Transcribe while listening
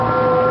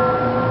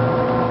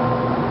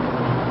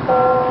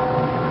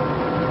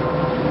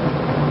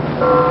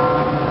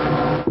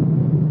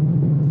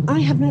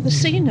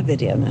seen a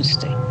video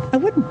nasty. I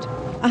wouldn't.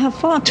 I have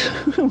far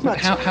too much.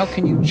 How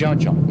can you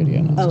judge on a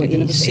video nasty? You've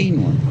never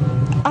seen one.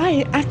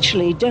 I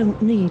actually don't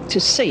need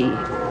to see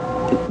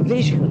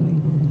visually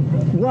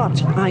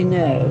what I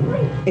know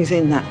is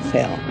in that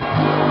film.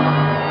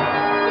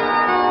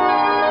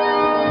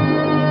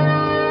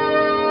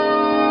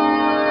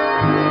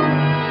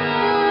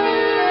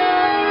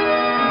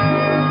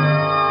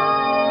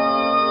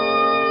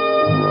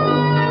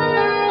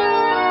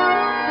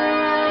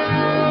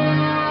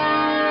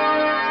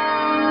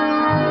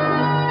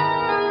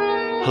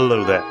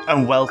 Hello there,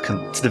 and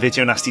welcome to the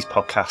Video Nasties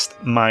podcast.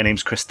 My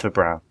name's Christopher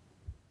Brown.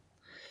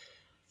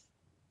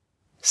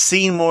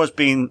 Seymour has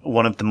been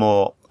one of the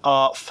more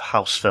art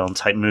house film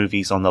type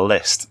movies on the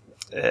list.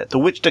 The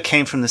Witch That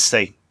Came from the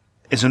Sea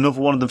is another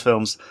one of the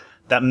films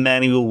that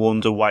many will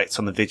wonder why it's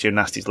on the Video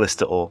Nasties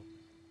list at all.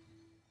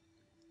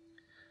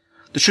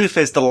 The truth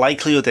is, the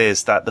likelihood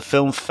is that the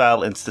film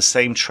fell into the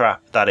same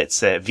trap that its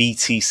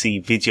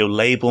VTC video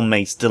label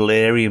mate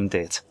Delirium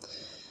did.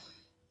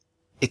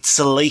 Its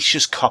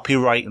salacious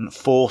copywriting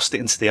forced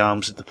it into the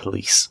arms of the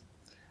police.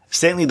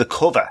 Certainly the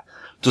cover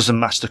doesn't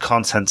match the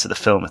content of the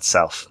film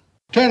itself.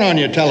 Turn on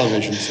your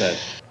television set.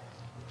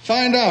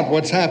 Find out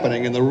what's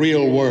happening in the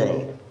real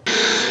world.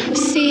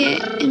 See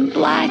it in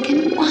black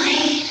and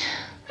white.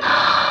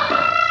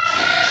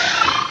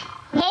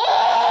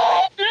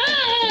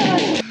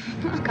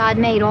 God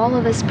made all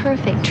of us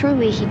perfect.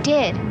 Truly, He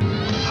did.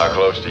 How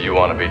close do you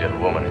want to be to the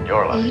woman in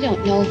your life? Well, you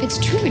don't know if it's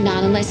true or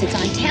not unless it's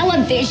on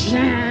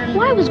television.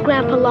 Why was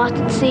Grandpa lost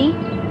at sea?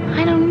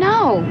 I don't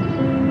know.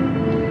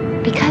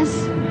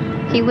 Because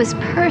he was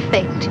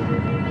perfect.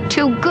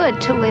 Too good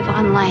to live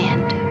on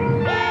land.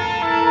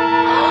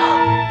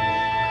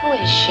 Who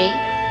is she?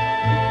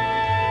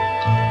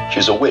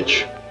 She's a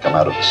witch come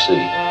out of the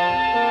sea.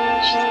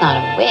 She's not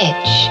a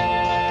witch.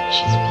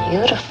 She's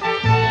beautiful.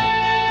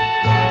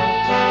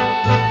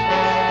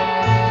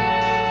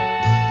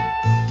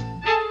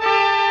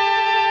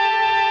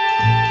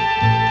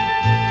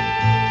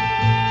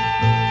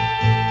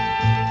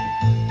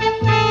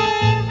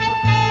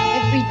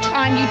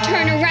 You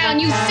turn around,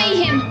 you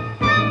see him.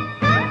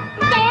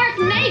 Stark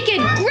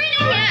naked,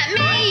 grinning at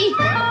me.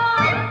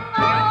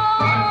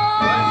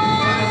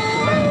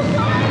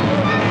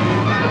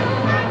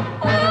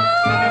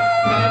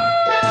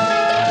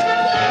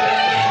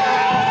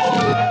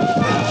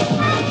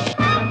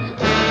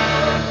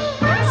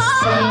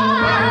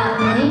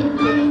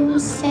 Sailing,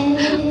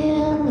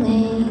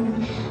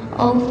 sailing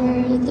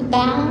over the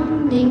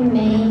bounding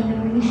main.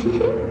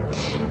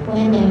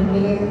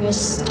 Whenever a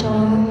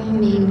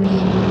stormy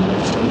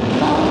wind should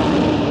blow,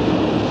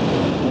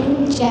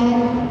 will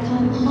Jack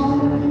come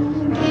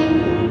home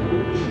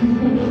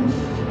again?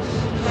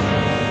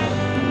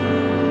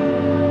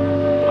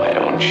 Why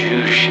don't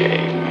you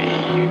shave me,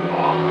 you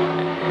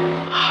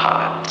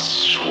hot,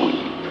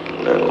 sweet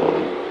little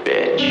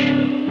bitch?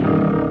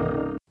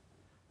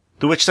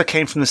 The Witch That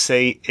Came from the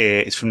Sea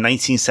is from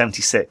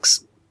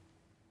 1976.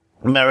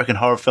 American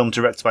horror film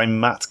directed by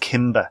Matt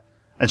Kimber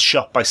and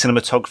shot by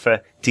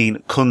cinematographer Dean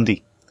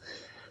Cundey.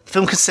 The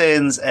film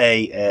concerns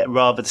a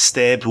rather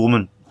disturbed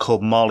woman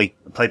called Molly,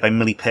 played by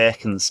Millie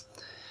Perkins,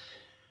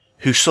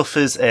 who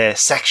suffers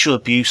sexual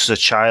abuse as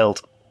a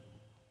child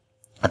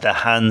at the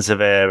hands of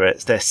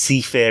their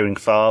seafaring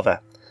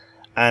father.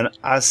 And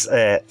as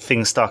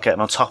things start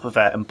getting on top of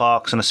her,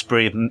 embarks on a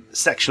spree of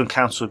sexual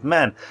encounters with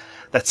men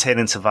that turn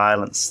into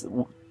violence.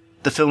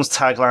 The film's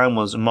tagline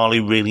was, "Molly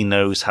really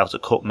knows how to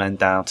cut men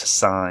down to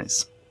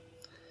size."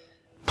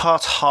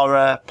 Part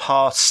horror,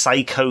 part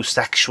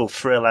psycho-sexual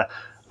thriller,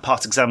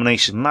 part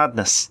examination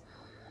madness.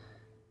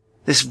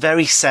 This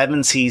very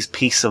 70s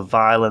piece of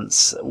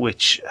violence,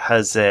 which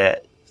has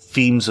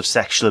themes of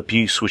sexual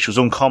abuse, which was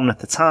uncommon at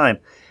the time,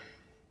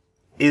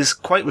 is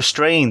quite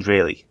restrained,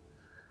 really,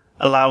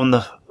 allowing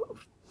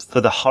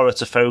for the horror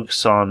to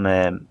focus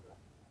on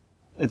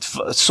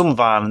some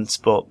violence,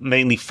 but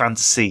mainly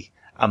fantasy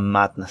and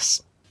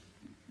madness.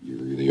 You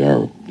really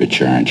are a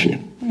bitch, aren't you?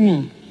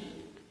 Mm.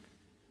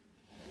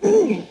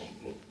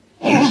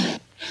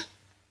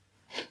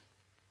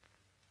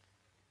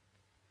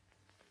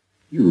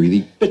 You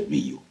really bit me,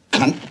 you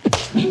cunt.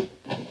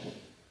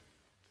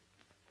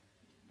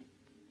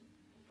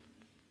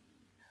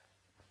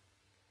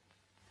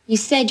 You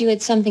said you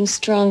had something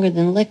stronger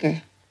than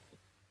liquor.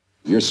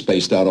 You're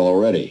spaced out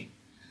already.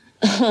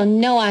 Oh,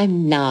 no,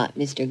 I'm not,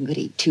 Mr.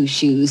 Goody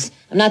Two-Shoes.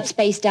 I'm not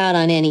spaced out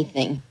on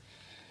anything.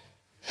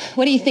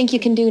 What do you think you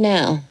can do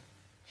now?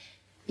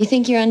 You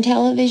think you're on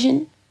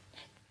television?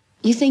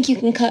 You think you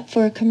can cut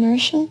for a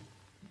commercial?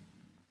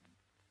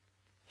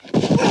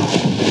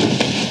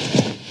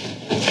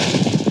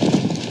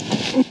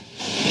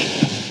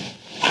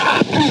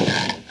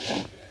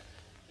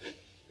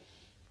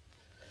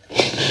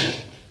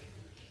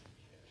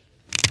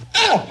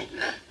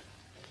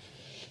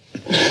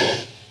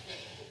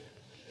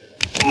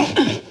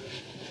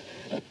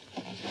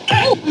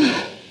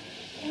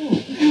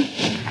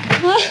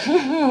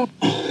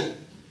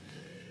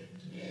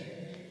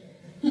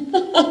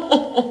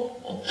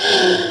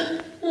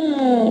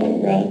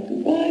 Oh,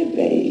 rockabye,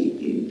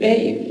 baby,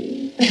 baby.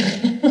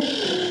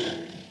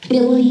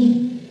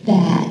 Billy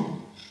Bat.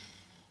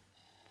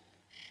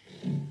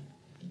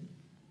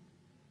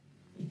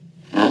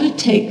 How to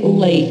Take a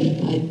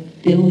Lady by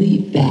Billy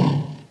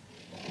Bat,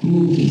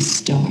 movie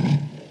star.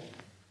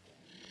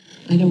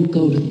 I don't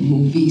go to the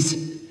movies.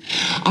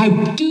 I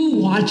do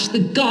watch the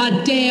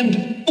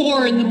goddamned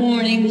 4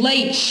 a.m.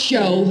 late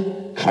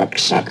show.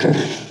 Cocksucker.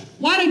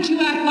 Why don't you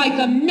act like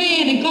a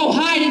man and go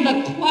hide in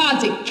the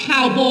closet,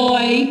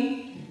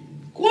 cowboy?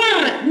 Go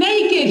on,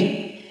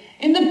 naked,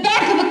 in the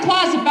back of the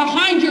closet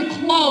behind your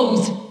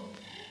clothes.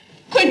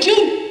 Could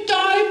you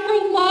die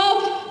for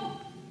love?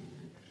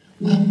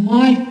 Well,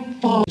 my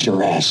father... Get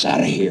your ass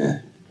out of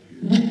here.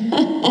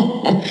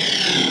 I'm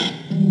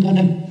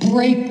gonna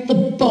break the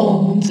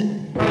bones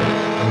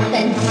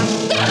and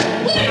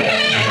suck the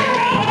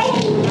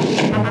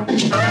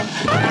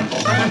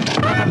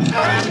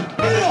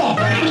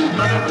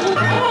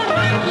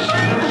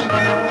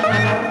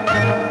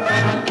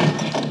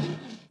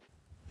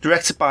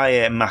Directed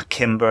by Matt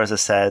Kimber, as I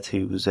said,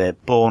 who was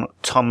born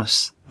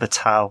Thomas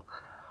Vital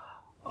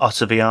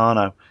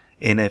Ottaviano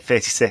in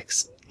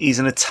 1936. He's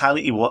an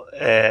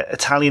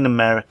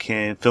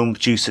Italian-American film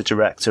producer,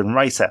 director and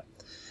writer,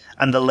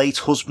 and the late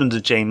husband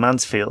of Jane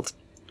Mansfield.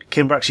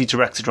 Kimber actually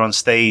directed her on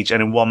stage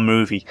and in one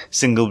movie,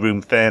 Single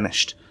Room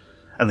Furnished,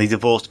 and they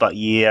divorced about a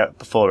year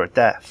before her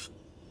death.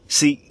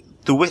 See,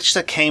 The Witch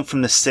That Came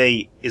from the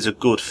Sea is a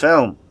good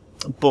film,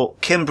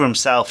 but Kimber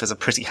himself is a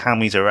pretty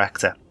hammy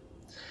director.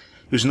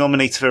 He was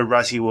nominated for a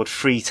Razzie Award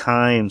 3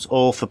 times,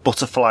 all for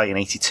Butterfly in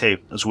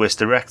 1982 as Worst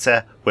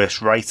Director,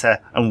 Worst Writer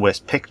and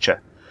Worst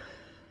Picture.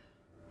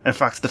 In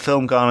fact, the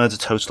film garnered a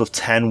total of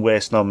 10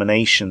 worst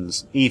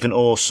nominations. Even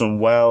Orson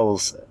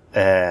Welles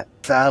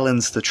fell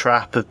into the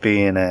trap of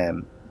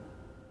being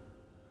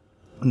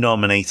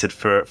nominated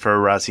for a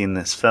Razzie in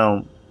this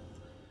film.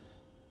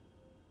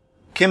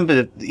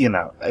 Kimber,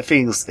 it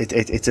feels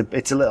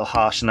it's a little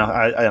harsh, and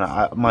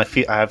I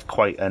have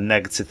quite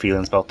negative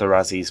feelings about the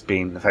Razzies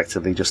being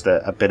effectively just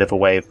a bit of a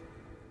way of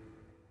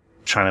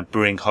trying to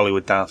bring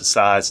Hollywood down to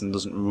size, and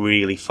doesn't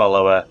really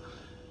follow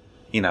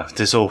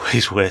there's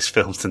always worse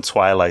films than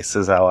Twilight,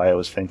 is how I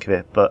always think of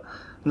it. But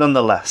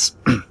nonetheless,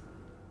 an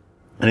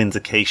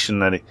indication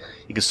that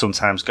he can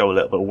sometimes go a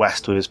little bit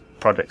west with his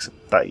projects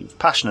that he's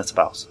passionate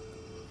about.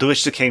 The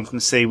Witch That Came from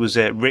the Sea was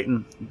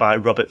written by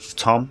Robert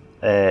Thom,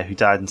 who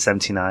died in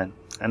 1979,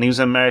 and he was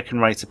an American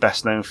writer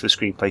best known for the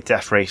screenplay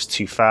Death Race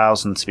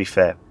 2000, to be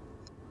fair.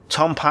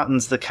 Thom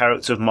patterned the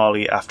character of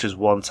Molly after his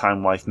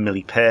one-time wife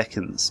Millie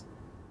Perkins.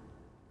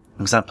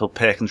 For example,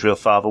 Perkins' real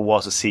father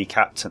was a sea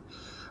captain,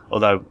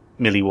 although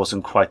Millie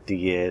wasn't quite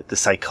the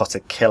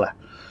psychotic killer.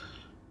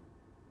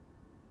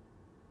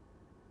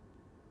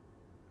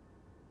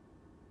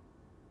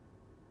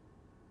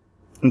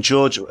 And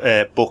George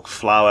Buck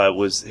Flower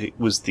was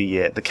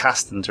the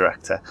casting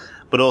director,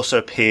 but also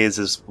appears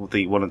as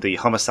one of the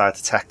homicide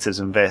detectives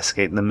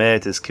investigating the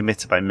murders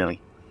committed by Millie.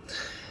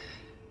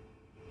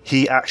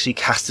 He actually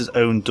cast his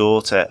own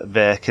daughter,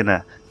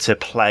 Verkina, to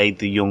play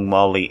the young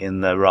Molly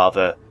in the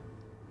rather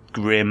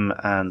grim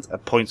and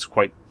at points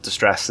quite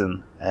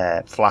distressing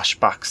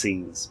flashback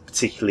scenes,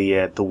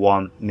 particularly the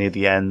one near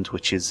the end,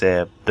 which is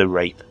the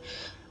rape,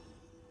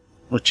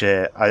 which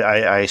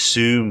I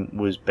assume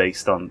was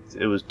based on,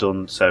 it was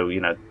done so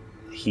he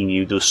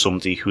knew there was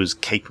somebody who was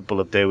capable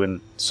of doing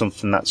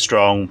something that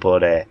strong,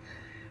 but it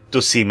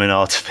does seem an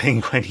odd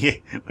thing when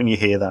you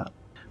hear that.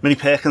 Millie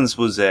Perkins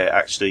was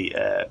actually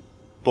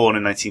born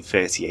in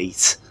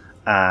 1938,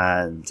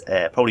 and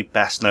probably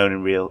best known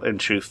in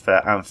truth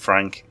for Anne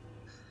Frank,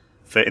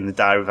 in the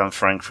Diary of Anne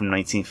Frank from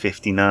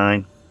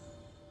 1959.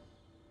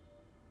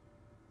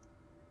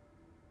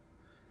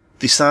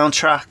 The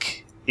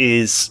soundtrack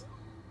is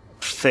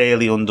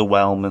fairly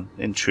underwhelming,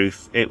 in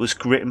truth. It was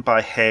written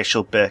by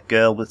Herschel Burke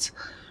Gilbert,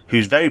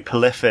 who's very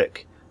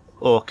prolific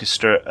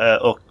writer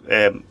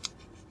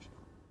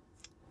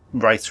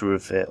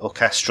of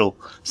orchestral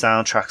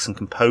soundtracks and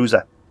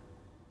composer.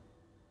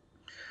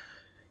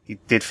 He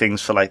did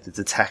things for like The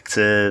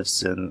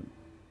Detectives and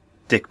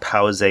Dick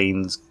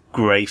Powers-Zane's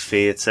Grey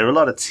Theatre, a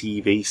lot of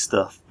TV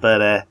stuff,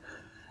 but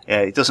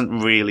it doesn't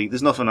really,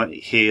 there's nothing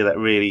here that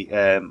really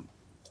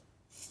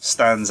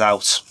stands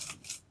out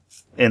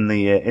in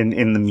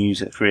the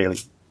music,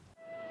 really.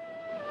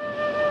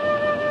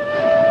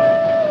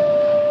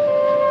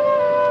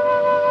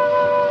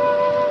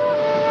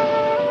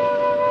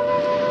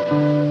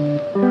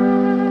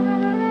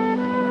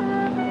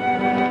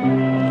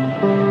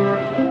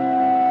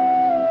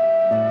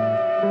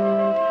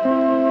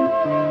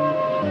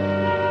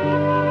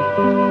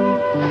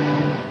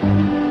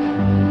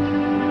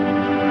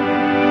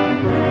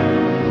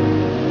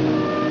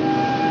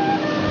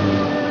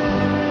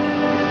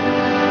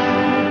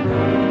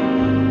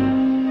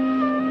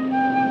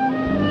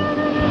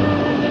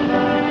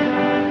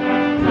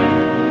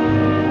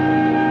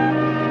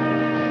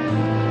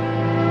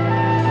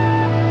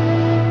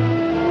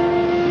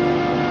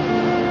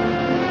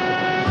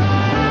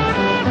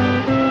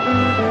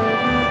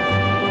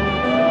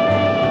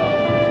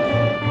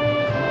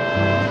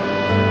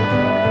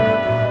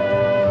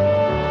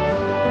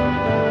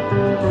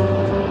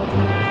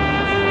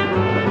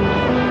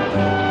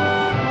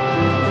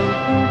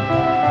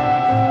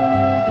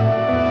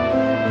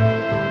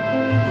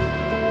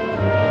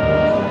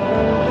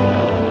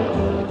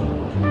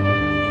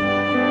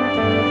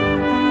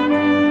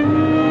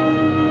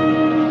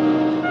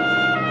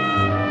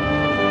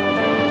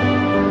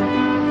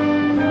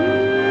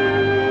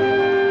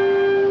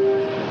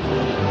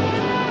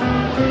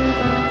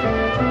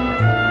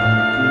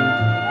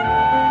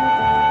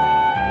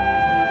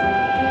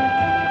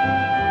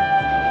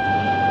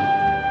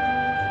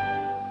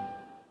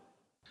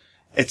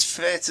 It's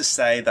fair to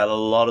say that a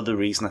lot of the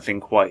reason I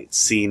think why it's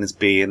seen as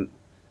being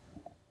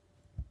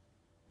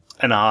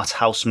an art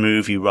house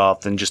movie rather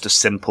than just a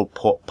simple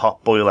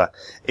pot boiler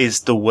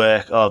is the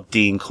work of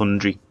Dean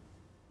Kundry.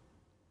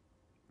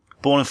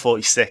 Born in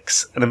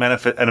 1946, an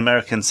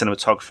American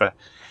cinematographer,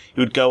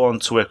 he would go on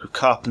to work with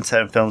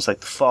Carpenter in films like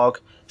The Fog,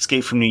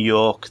 Escape from New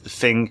York, The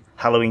Thing,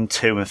 Halloween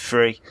 2 and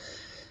 3.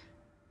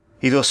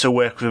 He'd also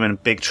worked with him in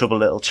Big Trouble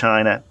Little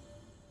China.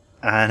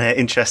 And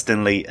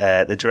interestingly,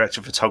 the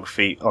director of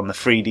photography on the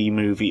 3D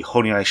movie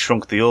Honey, I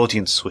Shrunk the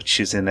Audience, which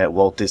is in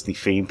Walt Disney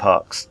theme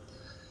parks.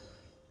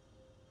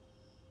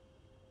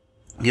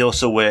 He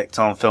also worked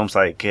on films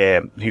like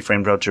Who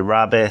Framed Roger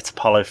Rabbit,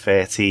 Apollo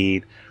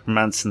 13,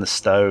 Romancing the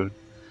Stone.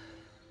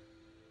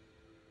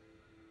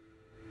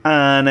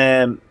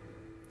 And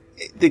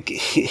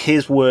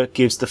his work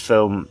gives the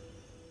film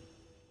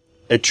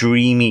a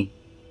dreamy,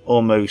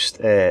 almost,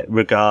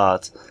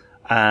 regard.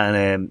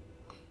 And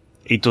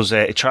he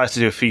tries to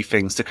do a few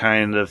things to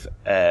kind of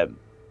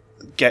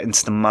get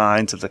into the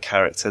minds of the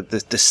character.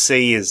 The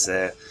sea is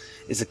a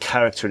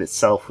character in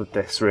itself with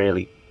this,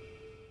 really.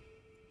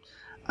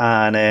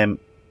 And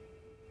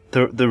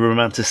the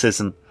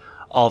romanticism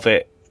of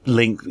it,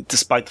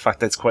 despite the fact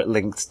that it's quite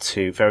linked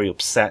to very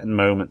upsetting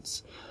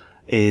moments,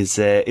 is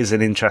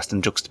an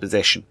interesting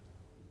juxtaposition.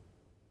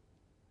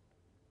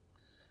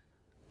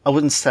 I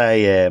wouldn't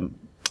say...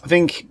 I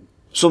think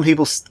some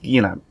people,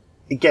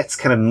 it gets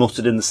kind of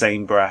muttered in the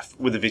same breath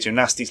with the Video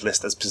Nasties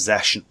list as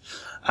Possession.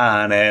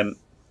 And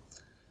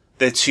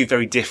they're two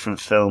very different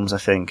films, I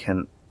think.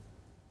 And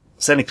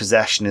certainly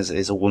Possession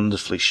is a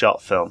wonderfully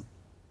shot film.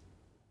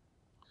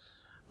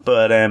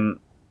 But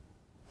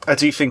I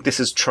do think this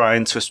is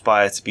trying to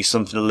aspire to be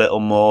something a little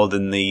more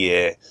than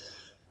the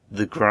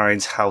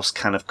grindhouse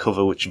kind of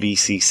cover which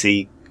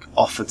VCC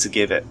offered to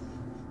give it.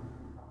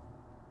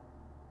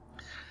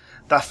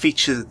 That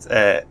featured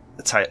a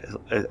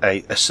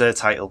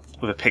subtitle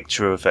with a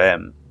picture of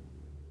the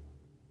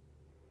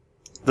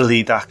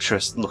lead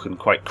actress looking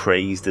quite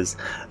crazed as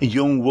a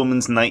young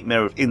woman's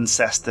nightmare of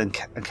incest and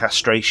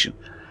castration.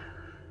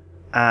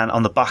 And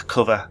on the back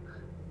cover,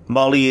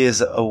 Molly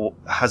has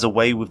a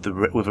way with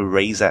a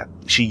razor.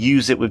 She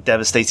uses it with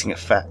devastating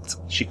effect.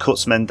 She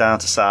cuts men down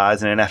to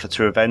size in an effort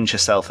to revenge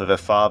herself of her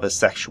father's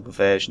sexual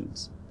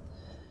perversions.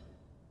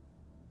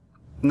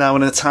 Now,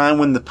 in a time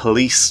when the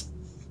police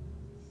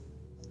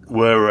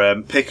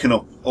were picking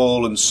up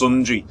all and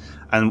sundry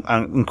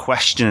and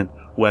questioning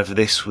whether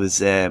this was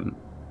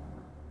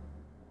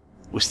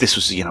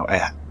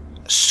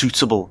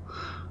suitable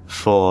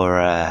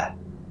for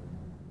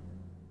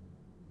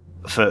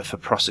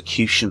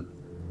prosecution,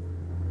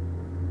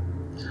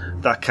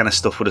 that kind of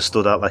stuff would have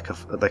stood out like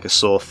a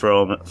sore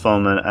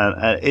thumb,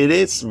 and it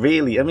is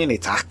really, I mean,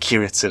 it's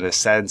accurate in a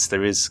sense.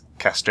 There is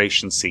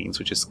castration scenes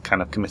which is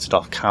kind of committed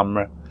off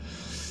camera.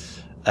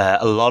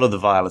 A lot of the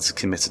violence is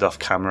committed off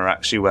camera,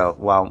 actually,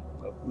 while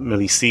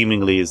Millie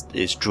seemingly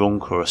is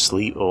drunk or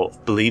asleep or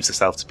believes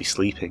herself to be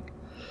sleeping.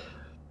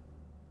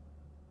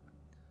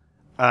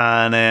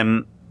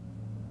 And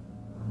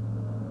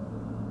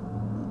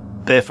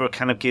therefore it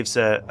kind of gives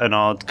an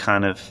odd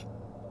kind of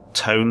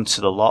tone to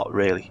the lot,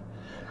 really.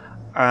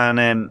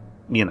 And,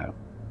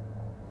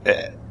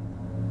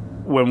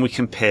 when we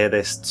compare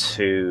this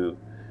to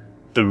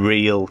the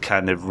real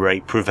kind of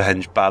rape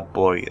revenge bad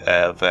boy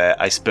of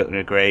I Spit on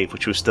Your Grave,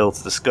 which we're still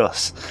to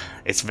discuss,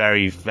 it's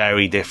very,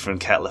 very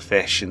different kettle of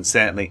fish, and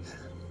certainly,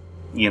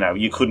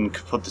 you couldn't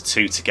put the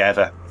two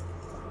together.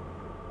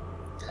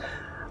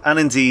 And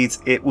indeed,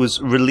 it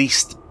was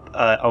released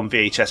on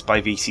VHS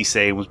by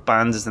VCC and was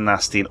banned as a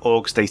nasty in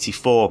August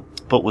 1984,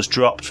 but was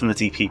dropped from the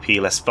DPP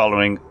list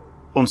following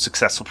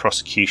unsuccessful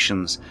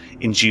prosecutions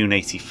in June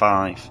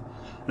 1985.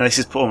 Now, this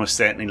is almost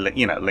certainly,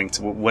 linked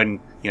to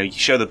when, you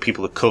show the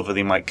people the cover,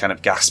 they might kind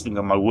of gasping,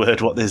 oh my word,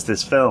 what is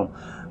this film?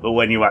 But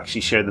when you actually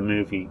show the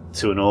movie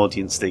to an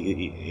audience,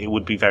 it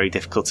would be very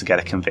difficult to get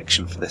a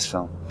conviction for this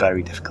film.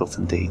 Very difficult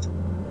indeed.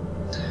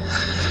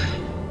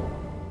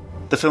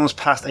 The film was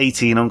passed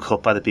 18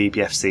 uncut by the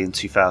BBFC in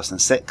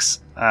 2006,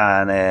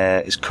 and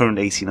is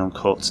currently 18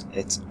 uncut.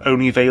 It's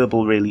only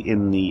available really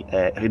in the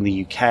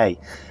UK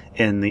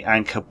in the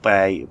Anchor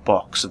Bay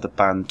box of the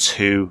Band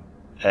 2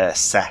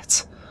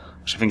 set,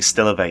 which I think is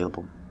still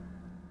available.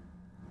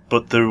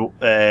 But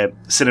the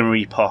Cinema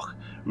Epoch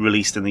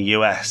released in the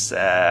US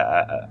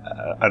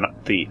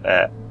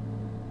the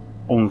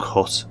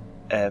uncut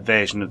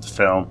version of the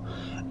film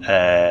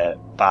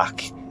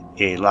back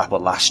in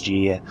last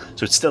year,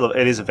 so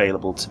it is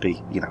available to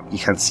be, you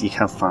can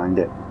find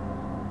it.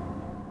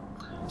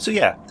 So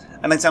yeah,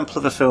 an example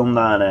of a film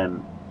that,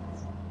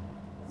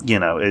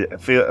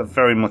 it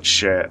very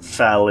much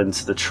fell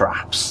into the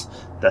traps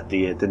that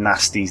the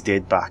nasties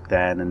did back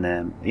then,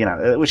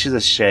 and which is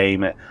a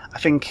shame. I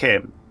think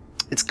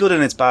it's good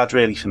and it's bad,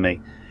 really, for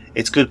me.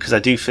 It's good because I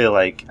do feel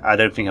like I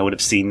don't think I would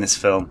have seen this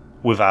film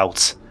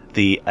without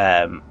the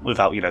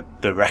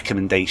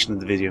recommendation of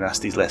the Video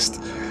Nasties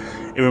list.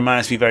 It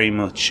reminds me very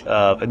much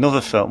of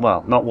another film.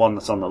 Well, not one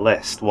that's on the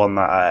list. One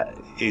that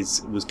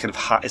is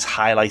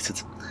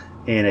highlighted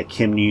in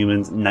Kim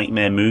Newman's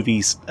Nightmare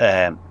Movies.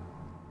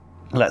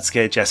 Let's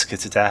Scare Jessica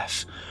to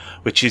Death,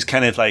 which is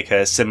kind of like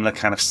a similar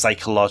kind of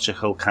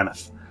psychological kind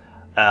of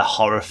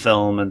horror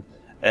film,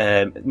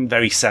 and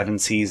very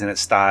 70s in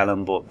its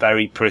styling, but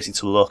very pretty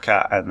to look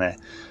at, and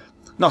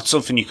not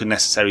something you could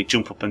necessarily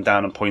jump up and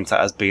down and point at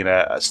as being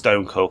a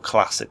stone cold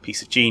classic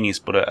piece of genius,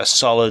 but a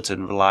solid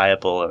and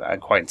reliable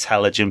and quite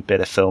intelligent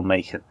bit of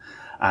filmmaking,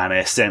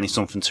 and certainly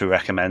something to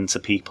recommend to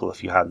people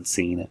if you hadn't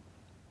seen it.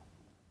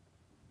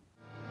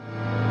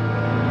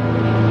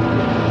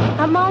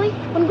 Molly,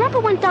 when Grandpa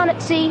went down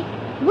at sea,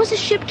 was his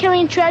ship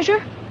carrying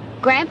treasure?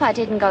 Grandpa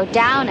didn't go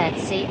down at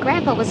sea.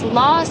 Grandpa was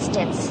lost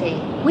at sea.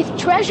 With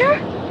treasure?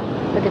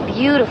 With a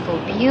beautiful,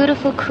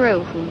 beautiful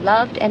crew who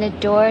loved and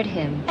adored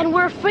him. And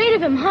were afraid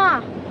of him,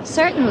 huh?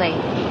 Certainly.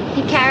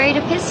 He carried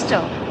a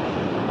pistol.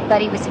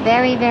 But he was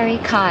very, very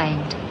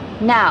kind.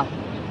 Now,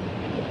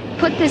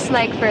 put this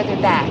leg further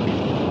back.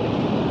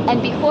 And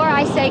before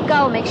I say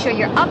go, make sure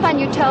you're up on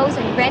your toes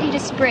and ready to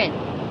sprint.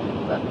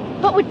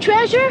 But with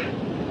treasure?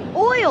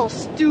 Oil,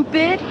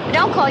 stupid.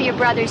 Don't call your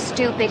brother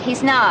stupid.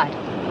 He's not.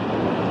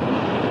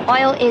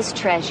 Oil is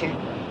treasure.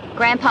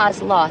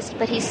 Grandpa's lost,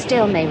 but he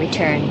still may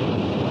return.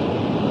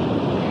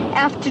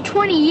 After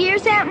 20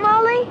 years, Aunt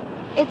Molly?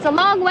 It's a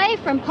long way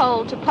from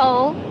pole to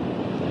pole,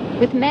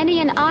 with many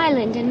an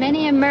island and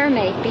many a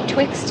mermaid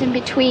betwixt and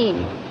between.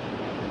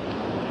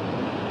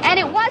 And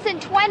it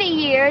wasn't 20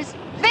 years,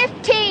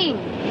 15.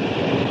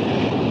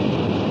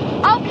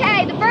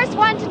 Okay, the first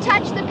one to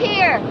touch the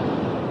pier.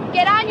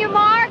 Get on your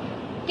mark.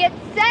 Get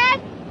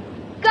set,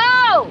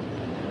 go!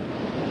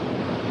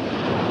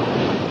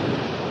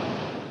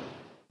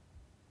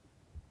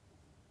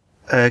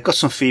 Got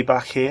some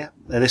feedback here.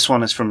 This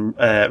one is from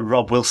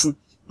Rob Wilson,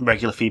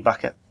 regular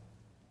feedbacker.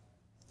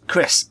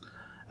 Chris,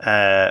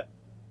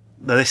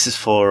 this is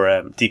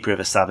for Deep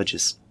River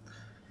Savages.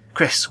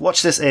 Chris,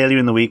 watched this earlier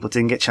in the week but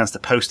didn't get a chance to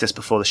post this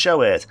before the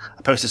show aired.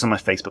 I posted this on my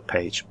Facebook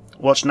page.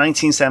 Watched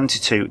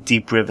 1972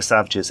 Deep River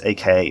Savages,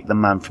 aka The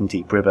Man from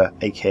Deep River,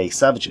 aka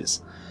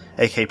Savages,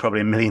 aka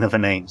probably a million other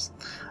names.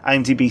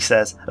 IMDb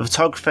says, a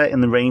photographer in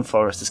the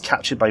rainforest is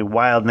captured by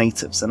wild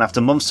natives, and after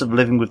months of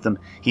living with them,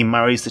 he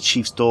marries the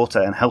chief's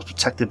daughter and helps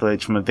protect the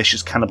village from a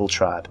vicious cannibal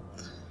tribe.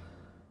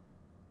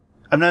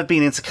 I've never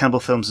been into cannibal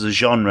films as a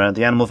genre,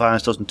 the animal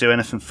violence doesn't do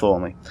anything for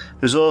me.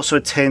 There's also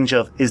a tinge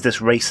of, is this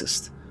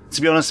racist?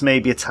 To be honest,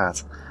 maybe a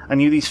tad. I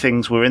knew these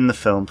things were in the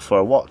film before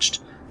I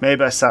watched.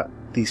 Maybe I sat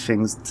these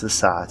things to the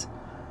side.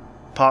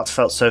 Parts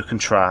felt so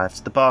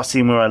contrived. The bar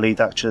scene where our lead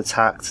actor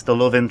attacked, the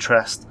love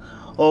interest,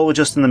 all were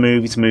just in the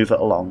movie to move it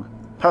along.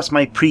 Perhaps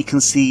my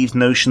preconceived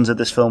notions of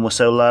this film were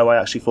so low I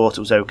actually thought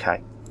it was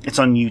okay. It's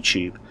on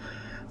YouTube.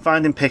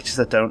 Finding pictures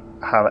that don't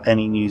have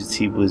any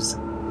nudity was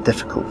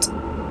difficult.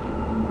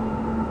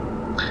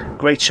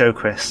 Great show,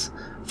 Chris.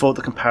 Thought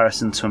the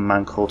comparison to A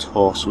Man Called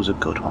Horse was a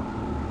good one.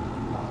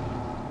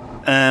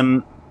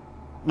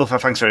 Well,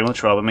 thanks very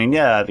much, Rob. I mean,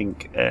 yeah, I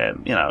think,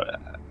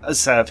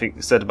 as I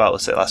said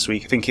about it last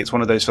week, I think it's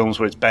one of those films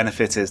where its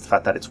benefit is the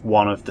fact that it's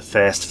one of the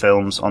first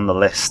films on the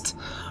list,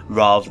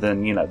 rather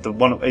than, the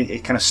one,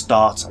 it kind of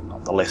starts,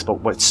 not the list,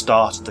 but where it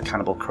started the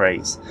cannibal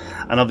craze.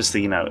 And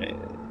obviously,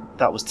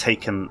 that was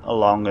taken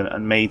along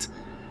and made,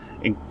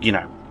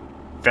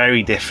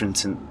 very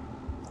different and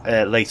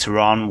later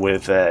on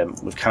with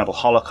Cannibal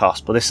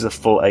Holocaust, but this is a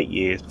full 8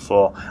 years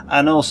before.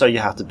 And also you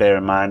have to bear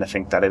in mind, I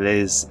think, that it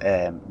is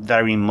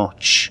very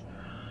much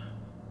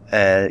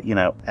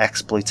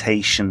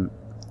exploitation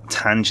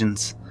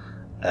tangent.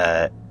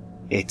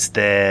 It's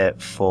there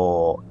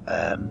for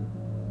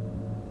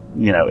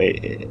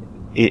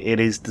it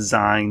is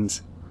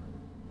designed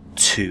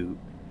to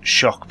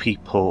shock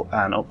people,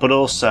 but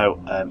also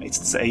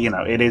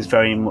it is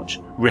very much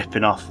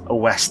ripping off a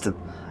western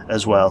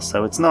as well,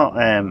 so it's not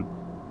a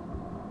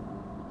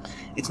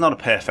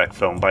perfect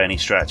film by any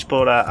stretch,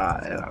 but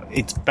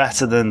it's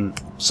better than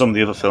some of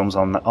the other films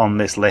on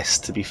this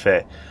list, to be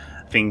fair.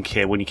 I think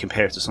when you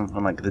compare it to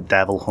something like The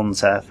Devil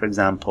Hunter, for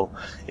example,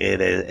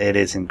 it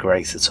isn't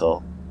great at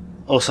all.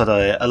 Also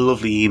had a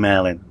lovely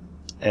email in.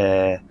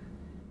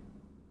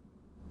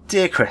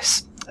 Dear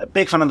Chris, a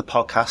big fan of the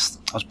podcast.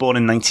 I was born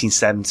in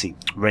 1970,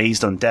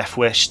 raised on Death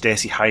Wish,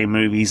 Dirty Harry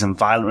movies and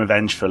violent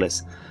revenge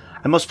thrillers.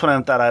 I must point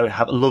out that I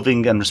have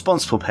loving and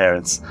responsible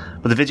parents,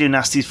 but the Video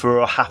Nasties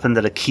furore happened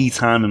at a key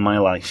time in my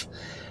life.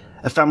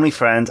 A family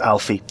friend,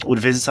 Alfie, would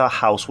visit our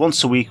house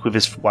once a week with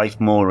his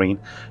wife Maureen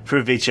for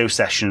a video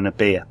session and a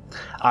beer.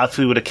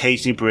 Alfie would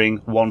occasionally bring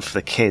one for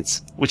the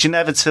kids, which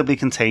inevitably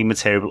contained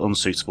material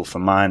unsuitable for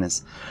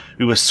minors.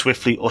 We were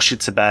swiftly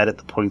ushered to bed at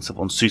the point of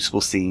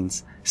unsuitable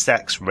scenes,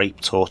 sex,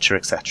 rape, torture,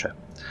 etc.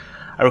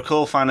 I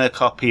recall finding a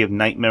copy of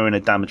Nightmare in a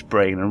Damaged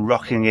Brain and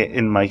rocking it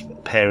in my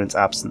parents'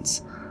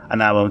 absence. I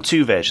now own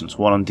 2 versions,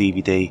 one on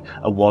DVD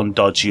and one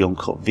dodgy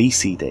uncut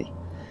VCD.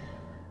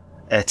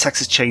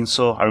 Texas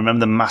Chainsaw, I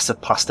remember the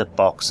massive plastic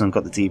box and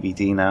got the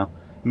DVD now.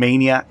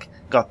 Maniac,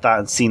 got that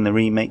and seen the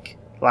remake.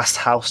 Last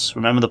House,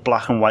 remember the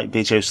black and white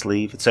video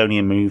sleeve, it's only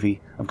a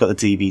movie, I've got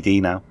the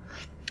DVD now.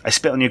 I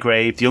Spit on Your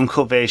Grave, the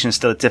uncut version is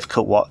still a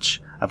difficult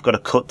watch, I've got a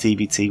cut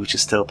DVD which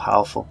is still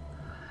powerful.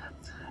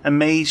 A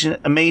major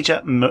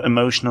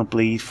emotional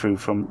bleed through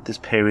from this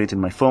period in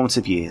my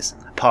formative years,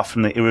 apart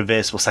from the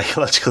irreversible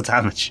psychological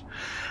damage,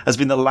 has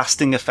been the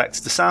lasting effect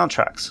of the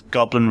soundtracks.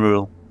 Goblin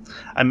Rule.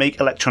 I make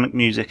electronic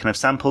music and have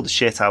sampled the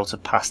shit out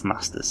of past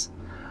masters.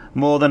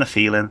 More than a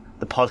feeling,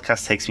 the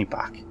podcast takes me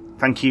back.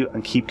 Thank you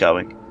and keep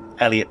going.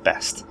 Elliot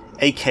Best,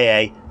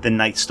 aka the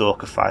Night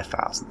Stalker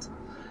 5000. Well,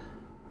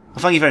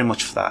 thank you very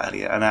much for that,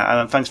 Elliot,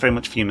 and thanks very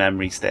much for your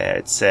memories there.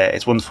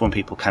 It's wonderful when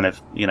people kind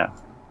of, I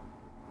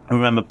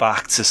remember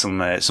back to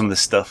some of the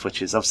stuff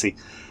which is obviously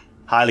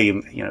highly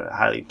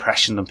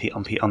impressioned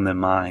on their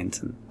mind,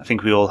 and I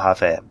think we all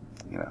have I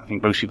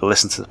think most people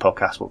listen to the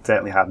podcast will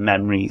certainly have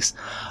memories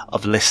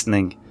of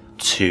listening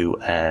to,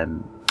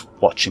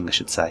 watching, I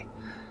should say,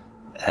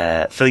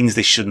 things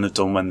they shouldn't have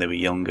done when they were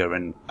younger.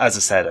 And as I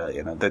said,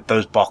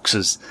 those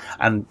boxes,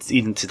 and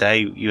even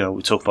today,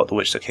 we talk about The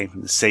Witch That Came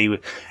from the Sea.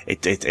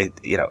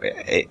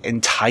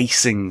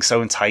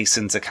 So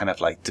enticing to kind of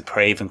like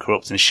deprave and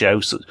corrupt and show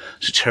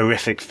such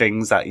horrific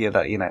things that you'd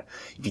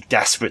be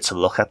desperate to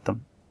look at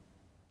them.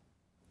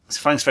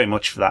 So thanks very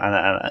much for that,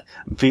 and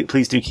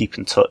please do keep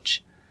in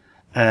touch.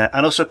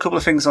 And also a couple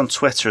of things on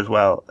Twitter as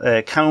well.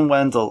 Callum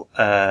Wendell,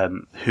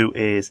 who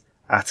is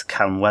at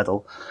Callum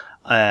Weddle,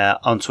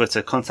 on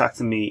Twitter,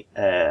 contacted me,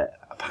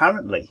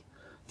 apparently,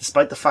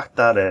 despite the fact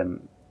that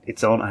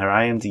it's on her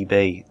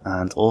IMDb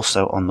and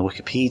also on the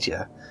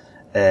Wikipedia,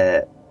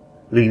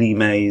 Lily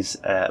Mays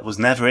was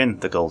never in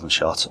The Golden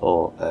Shot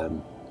or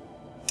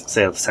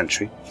Sale of the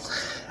Century.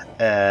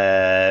 He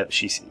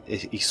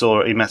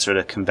met her at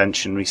a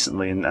convention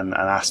recently and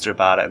asked her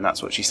about it, and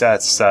that's what she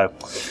said. So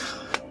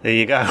there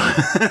you go.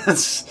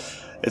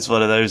 It's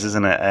one of those,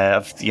 isn't it?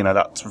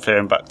 That's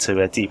referring back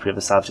to Deep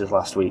River Savages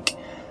last week.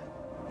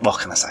 What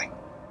can I say?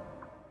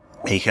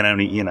 You can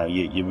only,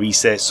 you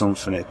research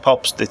something, it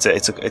pops.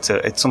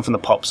 It's something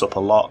that pops up a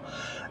lot.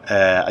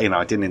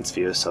 I didn't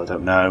interview her, so I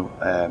don't know.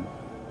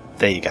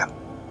 There you go.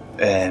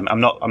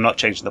 I'm not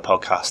changing the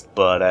podcast,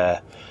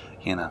 but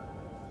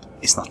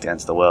it's not the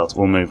end of the world.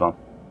 We'll move on.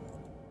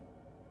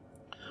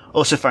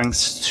 Also,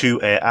 thanks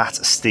to at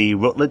Steve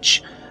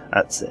Rutledge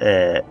at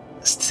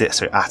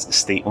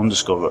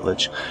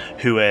Steve_Rutledge,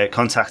 who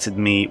contacted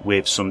me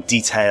with some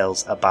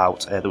details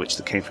about The Witch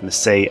That Came from the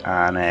Sea,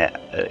 and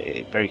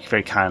very,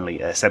 very kindly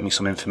sent me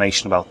some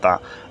information about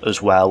that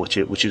as well, which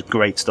is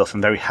great stuff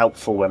and very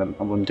helpful when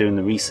I'm doing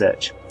the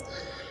research.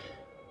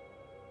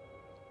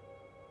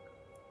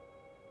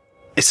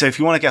 So if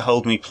you want to get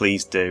hold of me,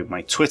 please do.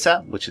 My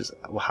Twitter, which is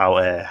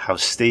how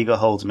Steve got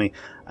hold of me,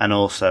 and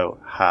also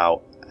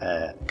how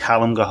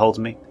Callum got hold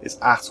of me, is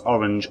at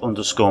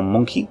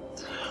orange_monkey.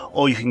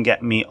 Or you can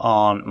get me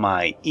on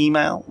my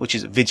email, which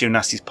is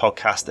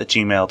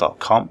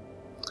videonastiespodcast@gmail.com,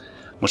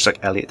 much like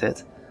Elliot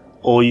did.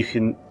 Or you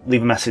can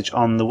leave a message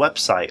on the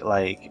website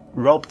like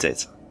Rob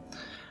did.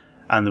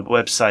 And the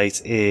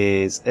website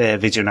is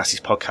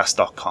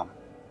videonastiespodcast.com.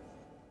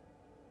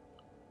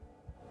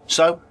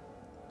 So,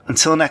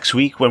 until next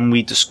week when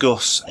we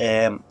discuss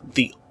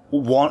another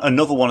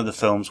one of the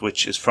films,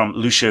 which is from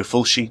Lucio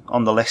Fulci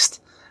on the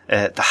list,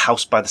 The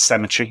House by the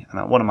Cemetery,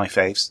 and one of my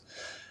faves.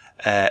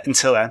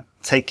 Until then,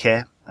 take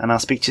care, and I'll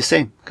speak to you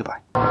soon. Goodbye.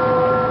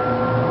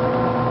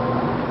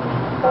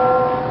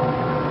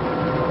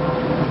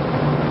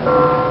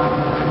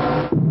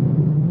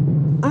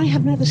 I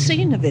have never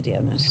seen a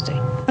Video Nasty.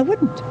 I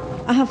wouldn't.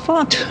 I have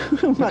far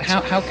too much.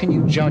 How can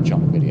you judge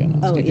on Video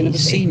Nasty? You've never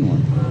seen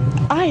one.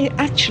 I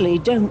actually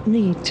don't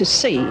need to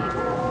see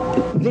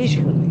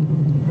visually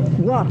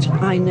what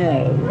I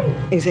know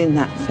is in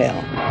that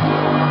film.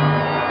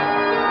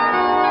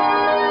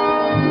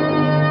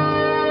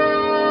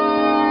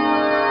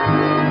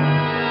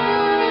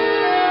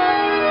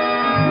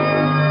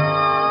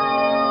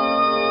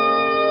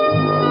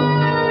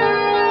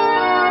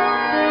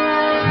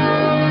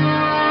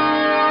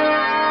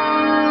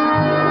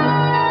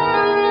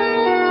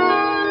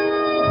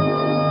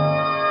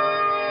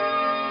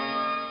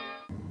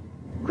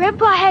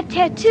 Grandpa had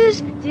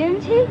tattoos,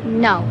 didn't he?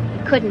 No,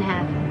 he couldn't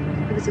have.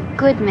 He was a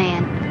good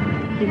man.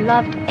 He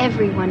loved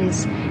everyone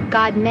as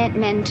God meant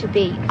men to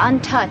be,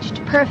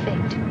 untouched,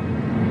 perfect.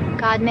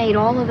 God made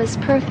all of us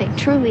perfect.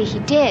 Truly, he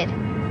did.